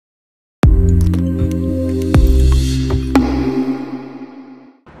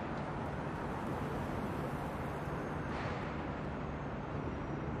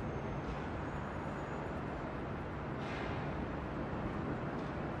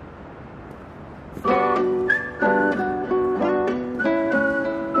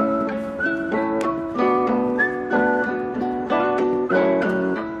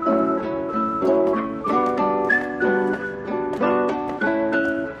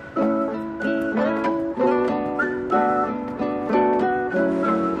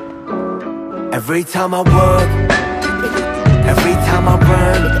Every time I work, every time I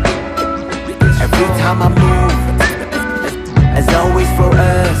run, every time I move, as always for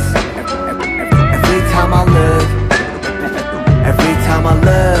us. Every time I look, every time I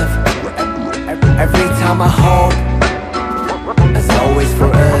love, every time I hope, as always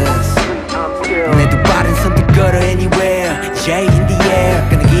for us. 내두 발은 선택걸어 anywhere, J in the air.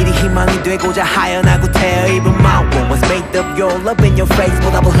 그는 길이 희망이 되고자 하연하고 태어. Even my one was made of your love in your face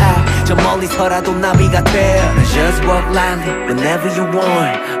보답을 해. 저 멀리서라도 나비가 돼. Just walk lightly whenever you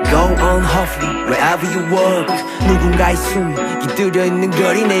want. Go on hopefully wherever you walk. 누군가의 숨이 깃들여 있는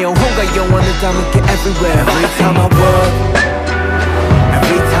거리 내 영혼과 영원을 담을게 everywhere. Every time I walk,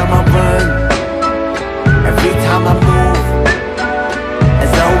 every time I run, every time I move,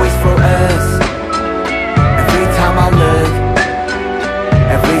 as always for us. Every time I look,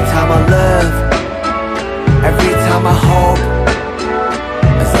 every time I love, every time I hope,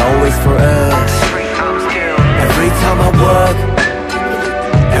 as always for us. Every time I work,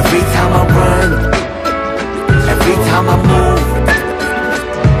 every time I run, every time I move,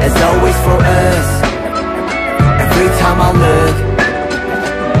 as always for us. Every time I look,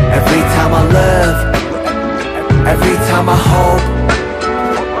 every time I love, every time I hope,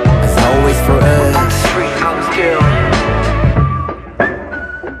 as always for us.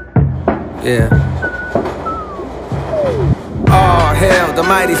 Yeah. Oh hell, the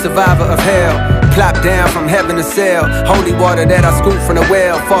mighty survivor of hell. Plop down from heaven to sail. Holy water that I scooped from the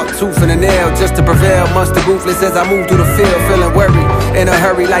well. Fought tooth and a nail just to prevail. Monster ruthless as I move through the field. Feeling worried, in a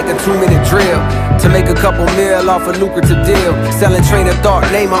hurry like a 2-minute drill. To make a couple mil off a lucrative deal. Selling train of thought,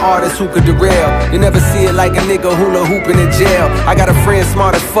 name an artist who could derail. You never see it like a nigga hula hooping in jail. I got a friend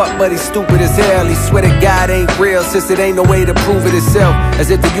smart as fuck but he's stupid as hell. He swear to God ain't real since it ain't no way to prove it itself. As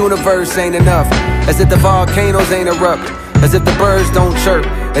if the universe ain't enough. As if the volcanoes ain't erupt. As if the birds don't chirp.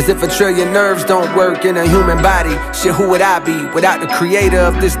 As if a trillion nerves don't work in a human body. Shit, who would I be without the creator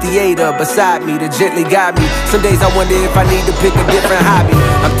of this theater beside me to gently guide me? Some days I wonder if I need to pick a different hobby.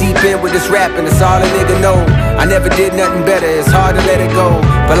 I'm deep in with this rapping, that's all a nigga know. I never did nothing better, it's hard to let it go.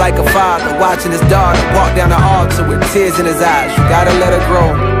 But like a father watching his daughter walk down the altar with tears in his eyes, you gotta let her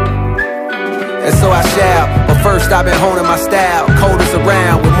grow. And so I shall, but first I've been honing my style. Coders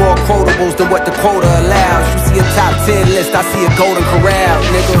around with more quotables than what the quota allows. You see a top 10 list, I see a golden corral,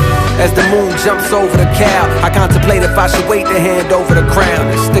 nigga. As the moon jumps over the cow, I contemplate if I should wait to hand over the crown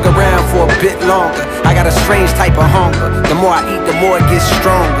and stick around for a bit longer. I got a strange type of hunger. The more I eat, the more it gets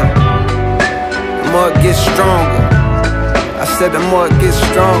stronger. The more it gets stronger. I said the more it gets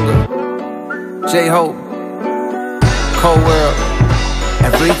stronger. J-Hope, Cold World.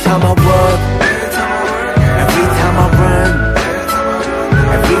 Every time I work, every time I run,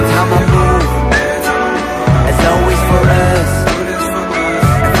 every time I move, as always for us.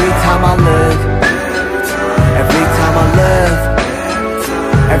 Every time I look, every time I love,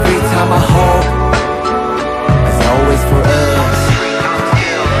 every time I hope, as always for us.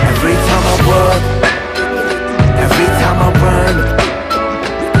 Every time I work, every time I run,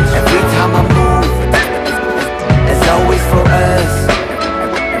 every time I move, as always for us.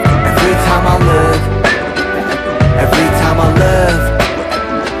 Every time I look, every time I love,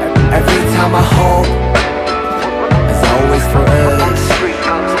 every time I hope,